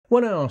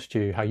When I asked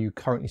you how you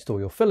currently store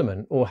your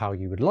filament or how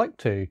you would like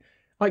to,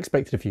 I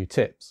expected a few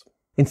tips.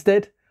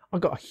 Instead, I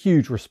got a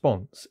huge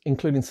response,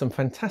 including some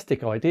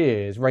fantastic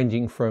ideas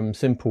ranging from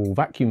simple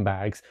vacuum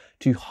bags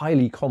to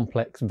highly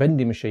complex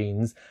vending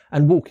machines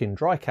and walk-in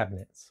dry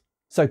cabinets.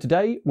 So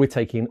today we're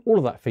taking all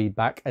of that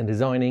feedback and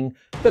designing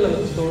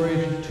Filament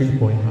Storage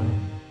 2.0,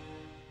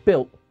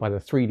 built by the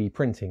 3D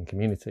printing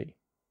community.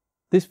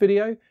 This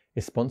video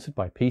is sponsored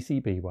by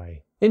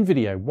PCBWay. In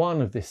video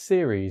 1 of this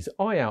series,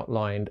 I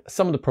outlined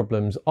some of the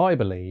problems I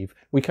believe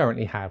we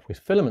currently have with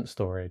filament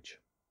storage.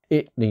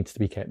 It needs to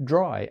be kept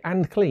dry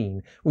and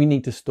clean. We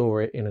need to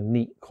store it in a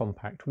neat,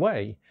 compact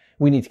way.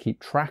 We need to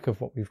keep track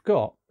of what we've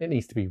got. It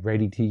needs to be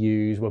ready to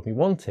use when we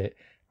want it,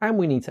 and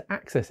we need to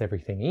access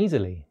everything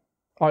easily.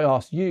 I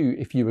asked you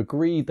if you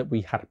agreed that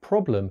we had a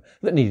problem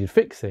that needed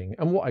fixing,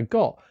 and what I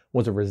got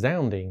was a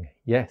resounding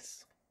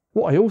yes.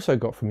 What I also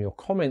got from your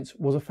comments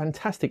was a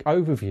fantastic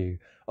overview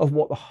of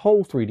what the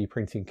whole 3D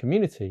printing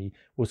community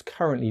was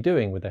currently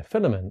doing with their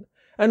filament,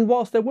 and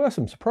whilst there were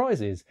some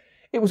surprises,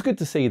 it was good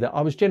to see that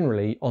I was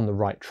generally on the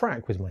right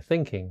track with my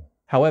thinking.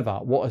 However,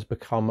 what has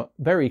become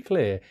very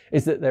clear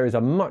is that there is a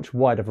much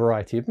wider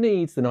variety of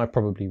needs than I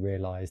probably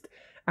realised,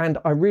 and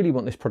I really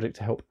want this project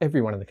to help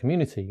everyone in the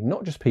community,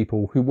 not just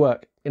people who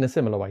work in a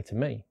similar way to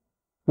me.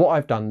 What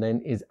I've done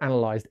then is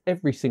analysed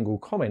every single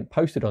comment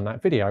posted on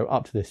that video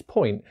up to this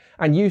point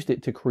and used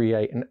it to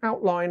create an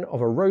outline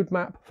of a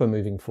roadmap for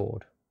moving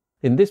forward.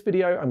 In this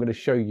video, I'm going to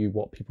show you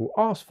what people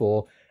asked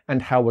for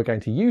and how we're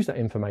going to use that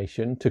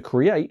information to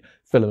create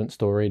Filament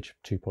Storage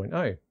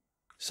 2.0.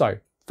 So,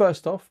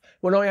 first off,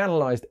 when I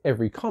analysed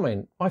every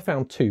comment, I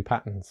found two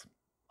patterns.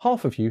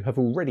 Half of you have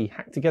already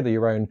hacked together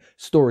your own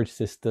storage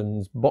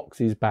systems,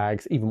 boxes,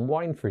 bags, even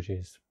wine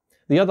fridges.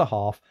 The other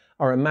half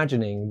are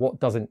imagining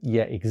what doesn't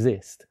yet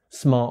exist,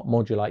 smart,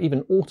 modular,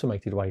 even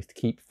automated ways to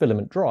keep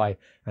filament dry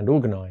and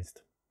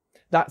organised.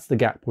 That's the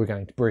gap we're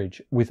going to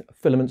bridge with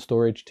Filament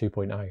Storage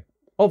 2.0.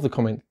 Of the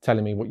comment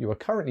telling me what you are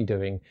currently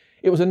doing,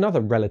 it was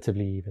another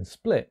relatively even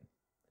split.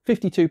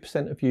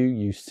 52% of you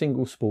use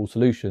single spool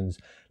solutions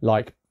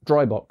like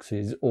dry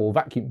boxes or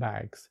vacuum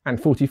bags,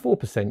 and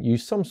 44%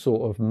 use some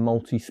sort of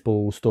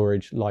multi-spool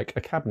storage like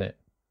a cabinet.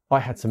 I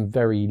had some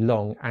very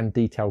long and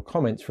detailed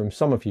comments from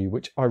some of you,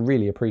 which I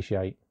really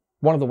appreciate.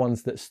 One of the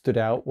ones that stood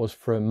out was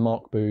from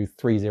Mark Booth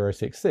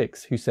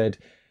 3066, who said,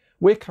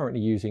 "We're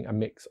currently using a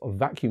mix of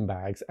vacuum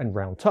bags and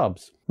round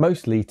tubs,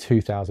 mostly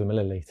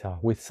 2000ml,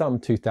 with some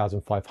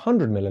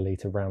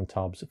 2500ml round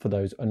tubs for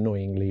those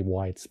annoyingly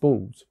wide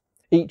spools.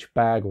 Each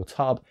bag or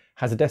tub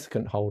has a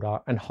desiccant holder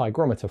and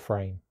hygrometer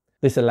frame.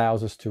 This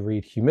allows us to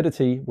read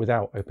humidity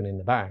without opening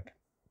the bag."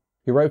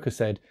 Hiroka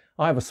said,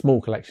 "I have a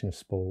small collection of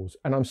spools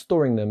and I'm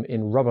storing them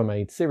in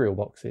Rubbermaid cereal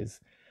boxes.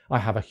 I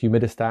have a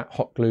humidistat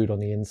hot glued on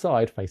the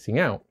inside facing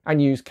out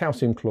and use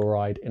calcium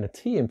chloride in a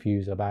tea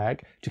infuser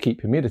bag to keep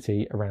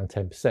humidity around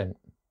 10%.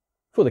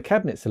 For the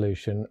cabinet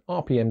solution,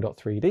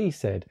 RPM.3D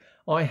said,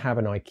 "I have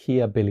an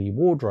IKEA Billy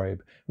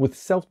wardrobe with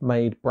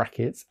self-made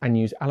brackets and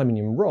use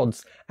aluminium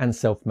rods and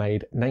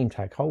self-made name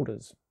tag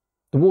holders.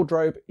 The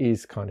wardrobe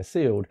is kind of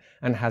sealed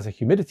and has a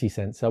humidity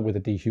sensor with a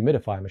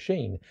dehumidifier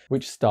machine,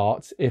 which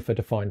starts if a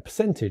defined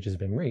percentage has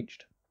been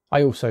reached.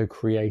 I also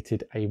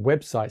created a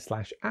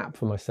website/app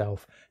for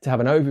myself to have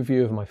an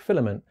overview of my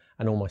filament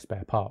and all my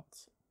spare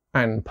parts."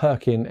 And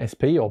Perkin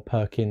SP or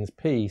Perkins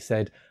P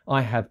said,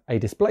 "I have a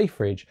display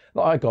fridge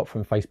that I got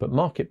from Facebook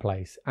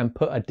Marketplace and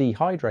put a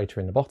dehydrator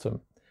in the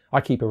bottom. I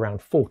keep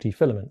around 40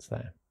 filaments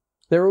there."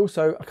 There are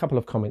also a couple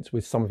of comments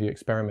with some of you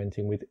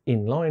experimenting with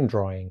inline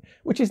drying,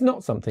 which is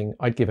not something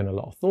I'd given a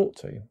lot of thought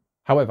to.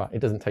 However, it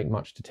doesn't take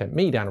much to tempt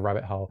me down a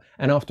rabbit hole,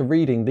 and after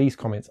reading these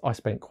comments I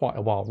spent quite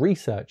a while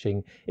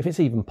researching if it's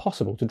even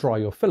possible to dry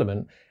your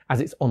filament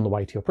as it's on the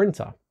way to your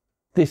printer.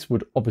 This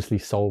would obviously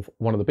solve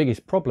one of the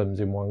biggest problems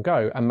in one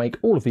go and make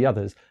all of the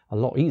others a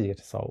lot easier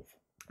to solve.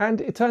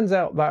 And it turns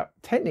out that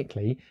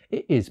technically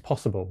it is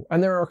possible,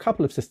 and there are a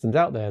couple of systems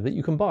out there that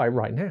you can buy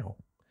right now.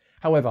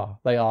 However,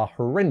 they are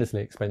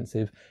horrendously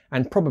expensive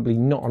and probably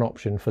not an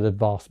option for the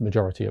vast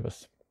majority of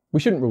us. We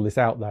shouldn't rule this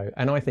out though,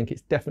 and I think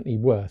it's definitely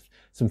worth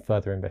some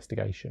further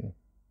investigation.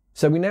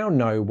 So we now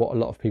know what a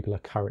lot of people are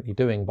currently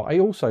doing, but I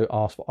also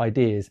asked for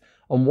ideas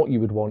on what you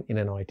would want in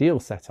an ideal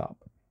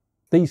setup.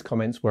 These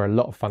comments were a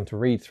lot of fun to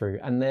read through,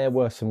 and there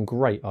were some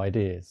great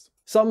ideas.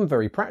 Some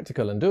very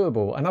practical and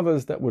doable, and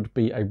others that would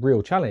be a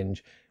real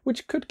challenge,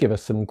 which could give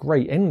us some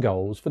great end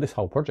goals for this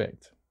whole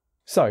project.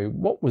 So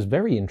what was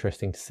very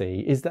interesting to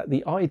see is that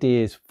the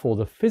ideas for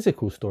the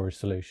physical storage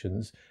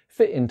solutions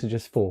fit into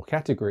just 4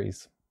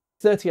 categories.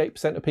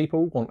 38% of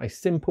people want a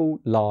simple,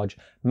 large,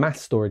 mass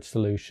storage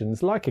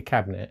solutions like a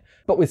cabinet,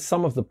 but with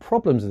some of the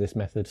problems of this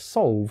method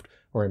solved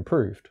or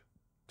improved.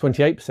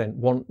 28%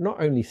 want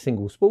not only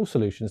single spool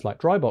solutions like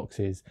dry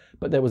boxes,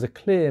 but there was a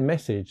clear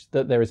message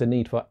that there is a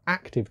need for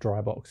active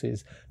dry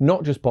boxes,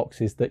 not just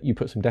boxes that you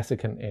put some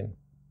desiccant in.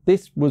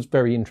 This was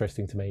very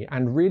interesting to me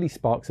and really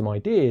sparked some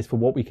ideas for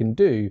what we can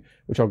do,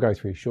 which I'll go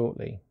through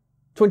shortly.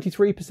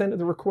 23% of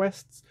the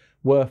requests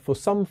were for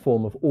some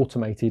form of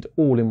automated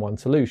all-in-one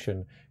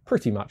solution,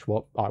 pretty much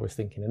what I was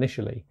thinking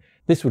initially.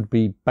 This would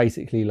be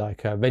basically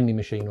like a vending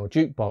machine or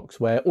jukebox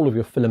where all of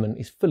your filament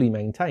is fully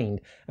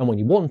maintained, and when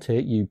you want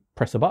it, you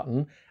press a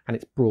button and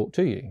it's brought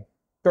to you.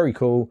 Very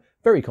cool,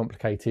 very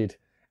complicated,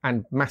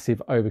 and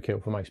massive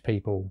overkill for most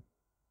people.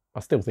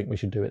 I still think we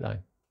should do it though.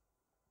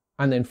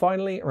 And then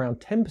finally, around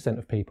 10%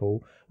 of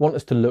people want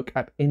us to look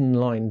at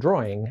inline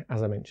drying,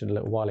 as I mentioned a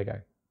little while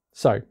ago.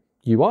 So,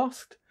 you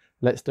asked,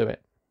 let's do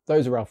it.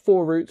 Those are our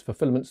 4 routes for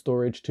Filament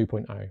Storage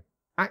 2.0.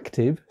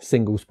 Active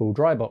single spool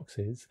dry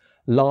boxes,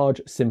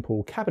 large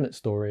simple cabinet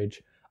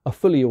storage, a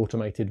fully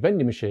automated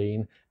vending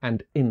machine,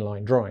 and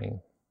inline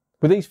drying.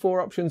 With these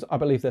 4 options, I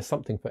believe there's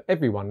something for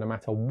everyone, no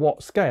matter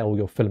what scale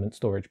your filament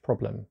storage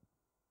problem.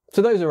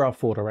 So those are our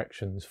 4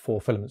 directions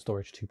for Filament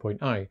Storage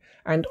 2.0,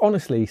 and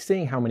honestly,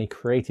 seeing how many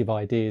creative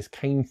ideas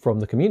came from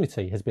the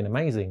community has been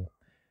amazing.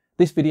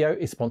 This video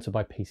is sponsored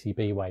by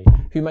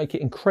PCBWay, who make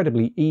it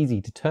incredibly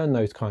easy to turn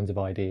those kinds of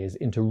ideas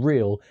into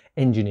real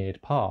engineered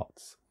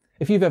parts.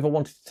 If you've ever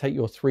wanted to take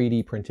your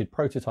 3D printed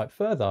prototype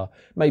further,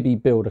 maybe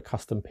build a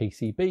custom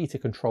PCB to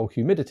control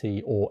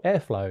humidity or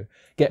airflow,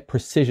 get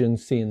precision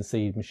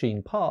CNC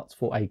machine parts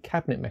for a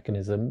cabinet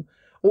mechanism,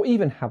 or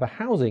even have a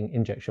housing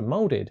injection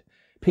moulded,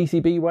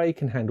 PCBWay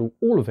can handle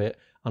all of it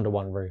under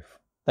one roof.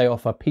 They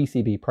offer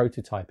PCB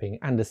prototyping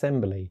and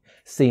assembly,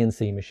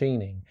 CNC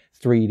machining,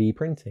 3D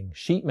printing,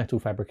 sheet metal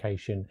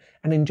fabrication,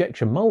 and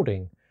injection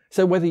moulding.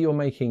 So whether you're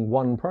making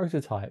one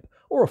prototype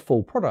or a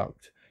full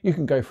product, you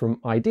can go from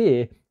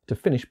idea to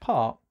finished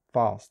part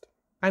fast.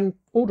 And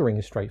ordering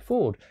is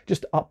straightforward.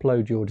 Just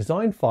upload your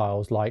design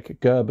files like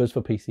Gerbers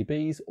for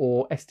PCBs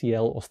or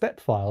STL or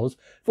STEP files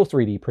for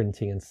 3D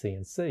printing and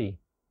CNC.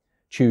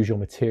 Choose your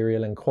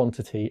material and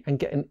quantity and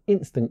get an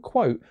instant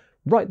quote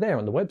right there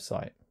on the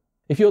website.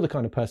 If you're the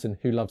kind of person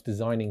who loves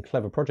designing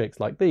clever projects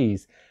like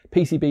these,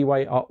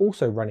 PCBWay are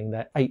also running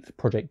their 8th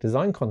project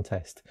design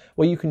contest,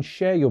 where you can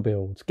share your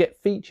builds, get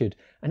featured,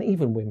 and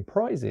even win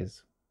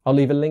prizes. I'll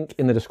leave a link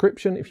in the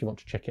description if you want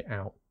to check it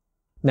out.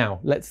 Now,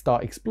 let's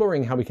start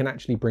exploring how we can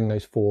actually bring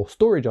those 4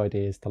 storage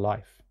ideas to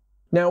life.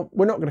 Now,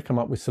 we're not going to come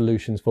up with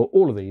solutions for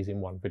all of these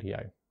in one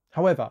video.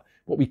 However,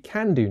 what we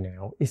can do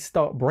now is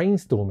start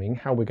brainstorming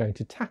how we're going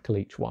to tackle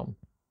each one.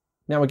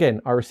 Now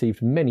again, I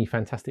received many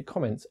fantastic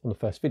comments on the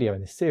first video in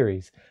this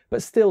series,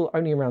 but still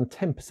only around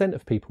 10%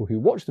 of people who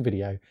watched the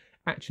video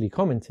actually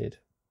commented.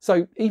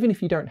 So even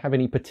if you don't have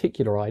any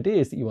particular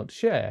ideas that you want to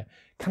share,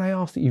 can I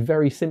ask that you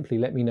very simply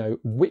let me know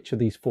which of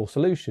these 4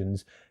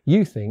 solutions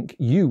you think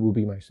you will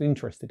be most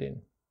interested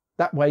in.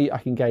 That way I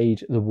can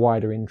gauge the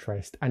wider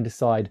interest and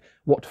decide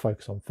what to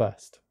focus on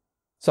first.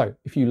 So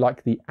if you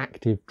like the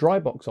active dry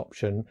box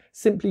option,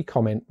 simply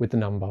comment with the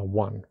number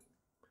 1.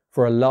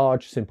 For a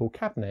large simple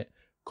cabinet,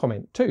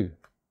 comment 2.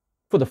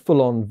 For the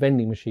full-on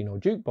vending machine or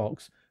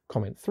jukebox,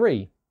 comment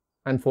 3.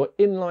 And for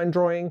inline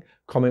drawing,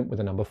 comment with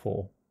the number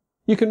 4.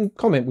 You can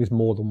comment with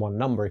more than one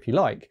number if you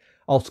like.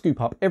 I'll scoop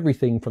up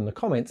everything from the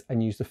comments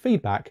and use the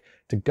feedback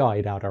to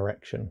guide our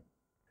direction.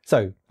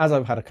 So, as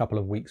I've had a couple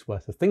of weeks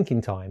worth of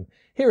thinking time,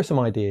 here are some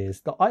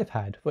ideas that I've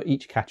had for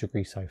each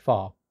category so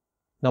far.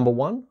 Number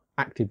 1.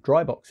 Active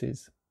dry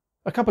boxes.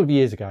 A couple of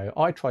years ago,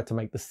 I tried to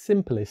make the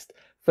simplest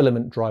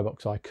filament dry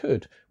box I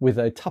could with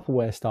a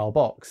Tupperware style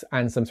box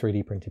and some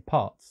 3D printed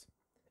parts.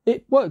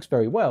 It works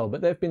very well, but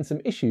there have been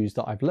some issues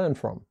that I've learned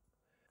from.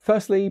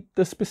 Firstly,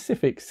 the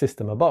specific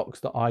system of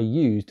box that I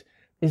used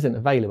isn't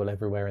available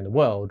everywhere in the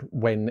world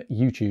when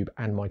YouTube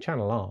and my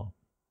channel are.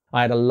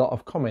 I had a lot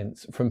of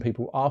comments from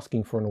people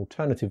asking for an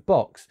alternative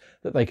box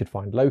that they could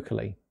find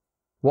locally.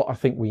 What I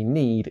think we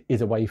need is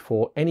a way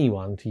for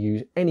anyone to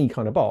use any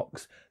kind of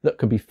box that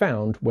can be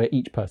found where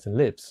each person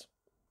lives.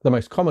 The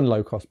most common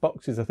low-cost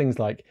boxes are things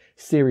like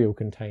cereal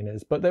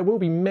containers, but there will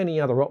be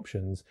many other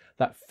options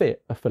that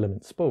fit a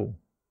filament spool.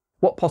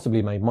 What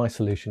possibly made my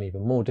solution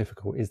even more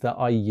difficult is that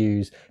I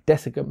use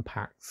desiccant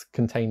packs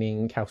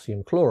containing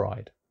calcium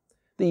chloride.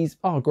 These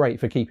are great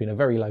for keeping a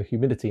very low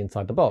humidity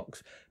inside the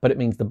box, but it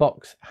means the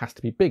box has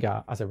to be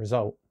bigger as a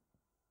result.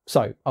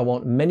 So I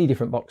want many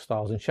different box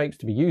styles and shapes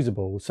to be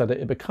usable so that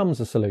it becomes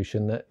a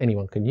solution that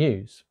anyone can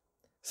use.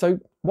 So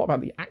what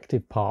about the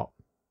active part?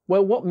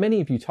 Well, what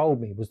many of you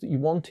told me was that you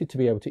wanted to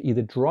be able to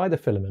either dry the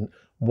filament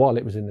while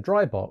it was in the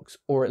dry box,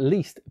 or at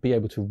least be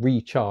able to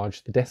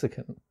recharge the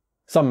desiccant.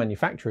 Some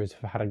manufacturers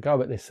have had a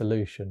go at this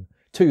solution.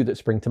 2 that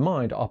spring to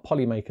mind are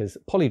Polymaker's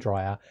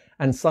Polydryer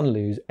and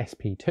Sunlu's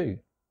SP2.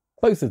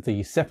 Both of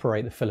these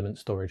separate the filament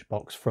storage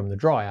box from the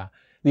dryer.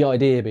 The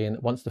idea being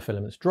that once the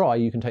filament's dry,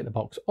 you can take the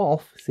box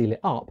off, seal it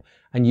up,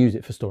 and use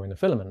it for storing the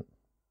filament.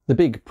 The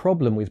big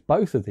problem with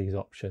both of these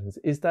options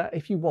is that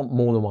if you want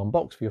more than one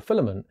box for your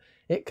filament,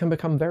 it can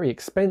become very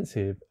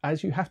expensive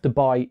as you have to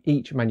buy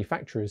each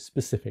manufacturer's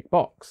specific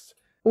box.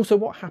 Also,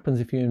 what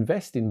happens if you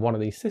invest in one of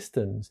these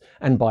systems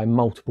and buy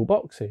multiple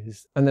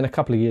boxes, and then a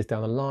couple of years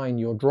down the line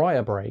your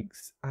dryer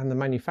breaks and the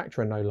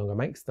manufacturer no longer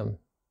makes them?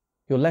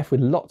 You're left with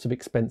lots of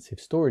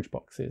expensive storage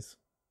boxes.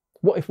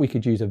 What if we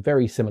could use a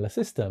very similar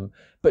system,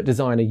 but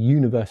design a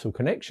universal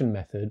connection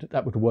method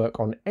that would work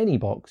on any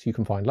box you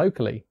can find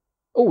locally?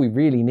 All we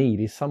really need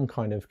is some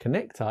kind of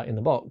connector in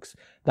the box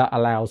that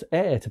allows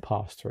air to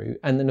pass through,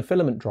 and then a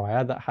filament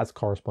dryer that has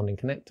corresponding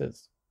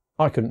connectors.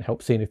 I couldn't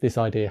help seeing if this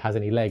idea has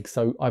any legs,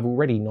 so I've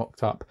already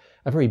knocked up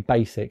a very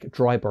basic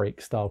dry break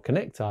style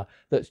connector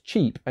that's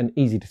cheap and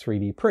easy to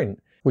 3D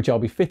print, which I'll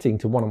be fitting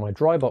to one of my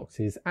dry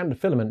boxes and a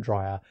filament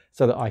dryer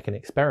so that I can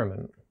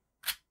experiment.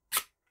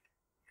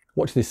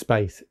 Watch this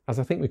space, as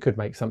I think we could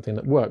make something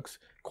that works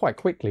quite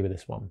quickly with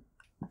this one.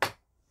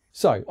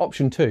 So,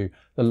 option 2,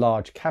 the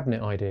large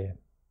cabinet idea.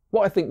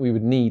 What I think we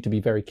would need to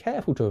be very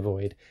careful to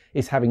avoid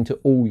is having to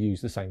all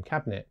use the same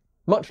cabinet.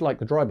 Much like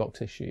the dry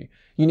box issue,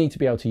 you need to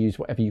be able to use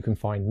whatever you can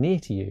find near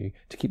to you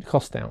to keep the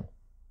cost down.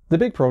 The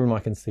big problem I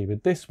can see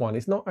with this one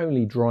is not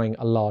only drying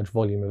a large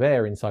volume of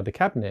air inside the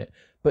cabinet,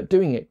 but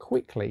doing it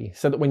quickly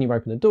so that when you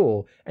open the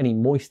door, any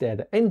moist air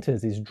that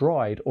enters is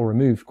dried or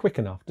removed quick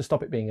enough to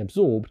stop it being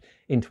absorbed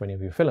into any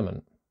of your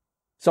filament.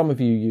 Some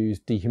of you use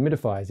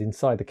dehumidifiers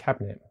inside the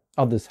cabinet,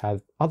 others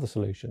have other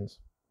solutions.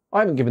 I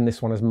haven't given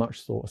this one as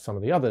much thought as some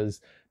of the others,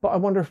 but I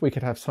wonder if we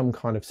could have some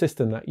kind of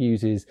system that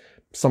uses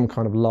some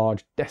kind of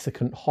large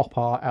desiccant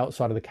hopper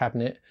outside of the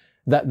cabinet,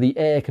 that the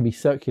air can be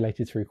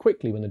circulated through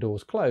quickly when the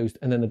door's closed,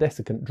 and then the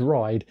desiccant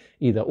dried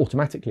either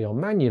automatically or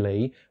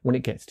manually when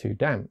it gets too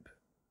damp.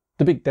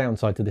 The big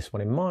downside to this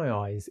one in my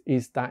eyes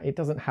is that it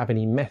doesn't have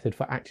any method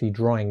for actually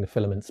drying the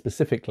filament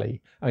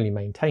specifically, only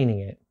maintaining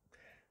it.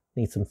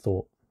 Needs some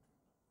thought.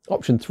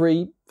 Option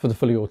 3 for the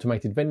fully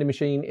automated vending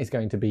machine is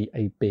going to be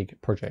a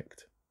big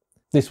project.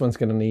 This one's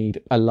going to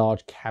need a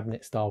large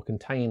cabinet style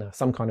container,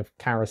 some kind of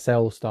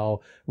carousel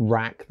style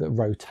rack that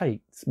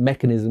rotates,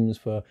 mechanisms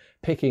for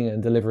picking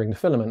and delivering the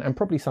filament, and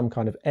probably some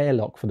kind of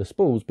airlock for the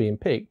spools being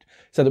picked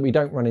so that we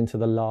don't run into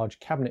the large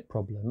cabinet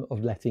problem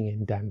of letting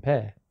in damp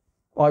air.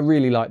 I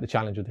really like the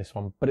challenge of this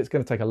one, but it's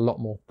going to take a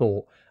lot more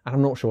thought, and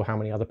I'm not sure how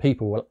many other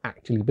people will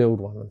actually build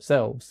one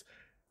themselves.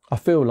 I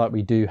feel like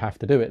we do have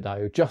to do it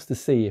though, just to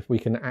see if we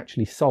can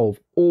actually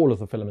solve all of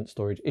the filament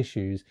storage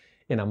issues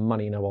in a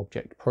money no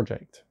object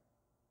project.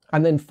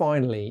 And then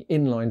finally,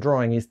 inline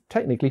drying is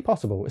technically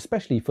possible,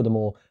 especially for the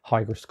more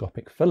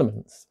hygroscopic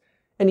filaments.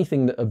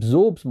 Anything that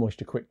absorbs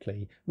moisture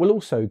quickly will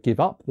also give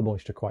up the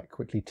moisture quite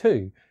quickly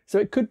too, so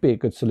it could be a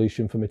good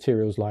solution for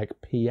materials like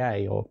PA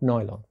or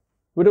nylon.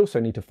 We'd also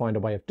need to find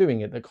a way of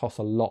doing it that costs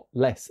a lot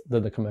less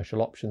than the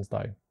commercial options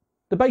though.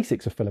 The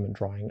basics of filament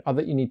drying are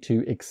that you need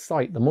to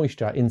excite the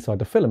moisture inside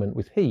the filament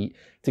with heat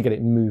to get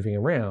it moving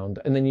around,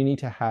 and then you need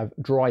to have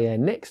dry air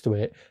next to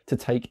it to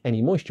take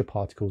any moisture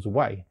particles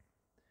away.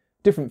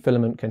 Different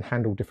filament can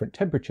handle different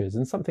temperatures,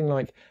 and something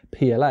like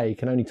PLA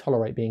can only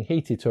tolerate being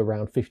heated to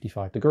around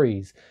 55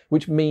 degrees,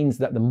 which means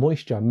that the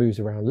moisture moves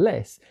around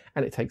less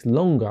and it takes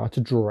longer to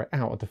draw it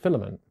out of the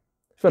filament.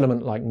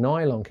 Filament like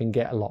nylon can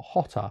get a lot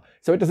hotter,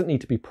 so it doesn't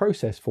need to be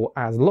processed for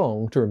as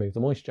long to remove the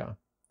moisture.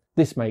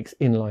 This makes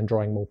inline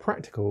drying more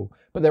practical,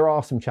 but there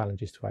are some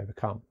challenges to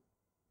overcome.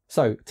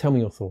 So tell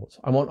me your thoughts.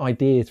 I want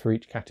ideas for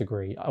each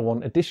category. I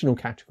want additional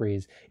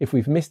categories if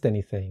we've missed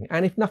anything.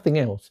 And if nothing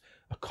else,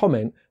 a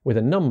comment with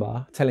a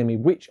number telling me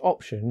which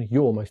option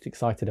you're most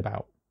excited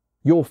about.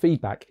 Your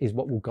feedback is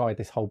what will guide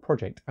this whole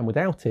project. And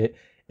without it,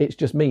 it's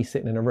just me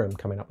sitting in a room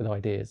coming up with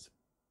ideas.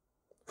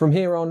 From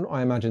here on,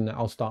 I imagine that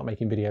I'll start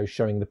making videos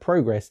showing the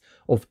progress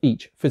of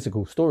each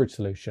physical storage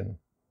solution.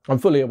 I'm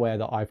fully aware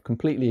that I've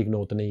completely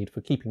ignored the need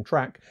for keeping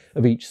track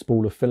of each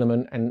spool of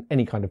filament and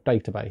any kind of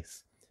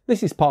database.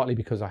 This is partly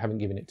because I haven't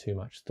given it too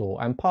much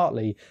thought, and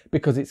partly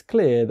because it's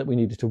clear that we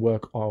needed to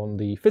work on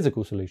the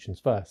physical solutions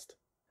first.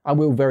 I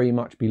will very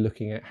much be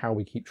looking at how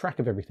we keep track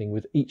of everything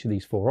with each of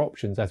these 4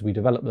 options as we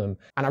develop them,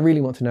 and I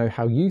really want to know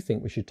how you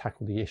think we should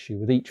tackle the issue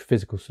with each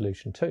physical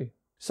solution too.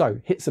 So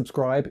hit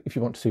subscribe if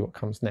you want to see what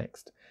comes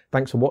next.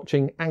 Thanks for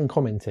watching and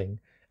commenting,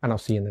 and I'll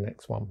see you in the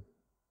next one.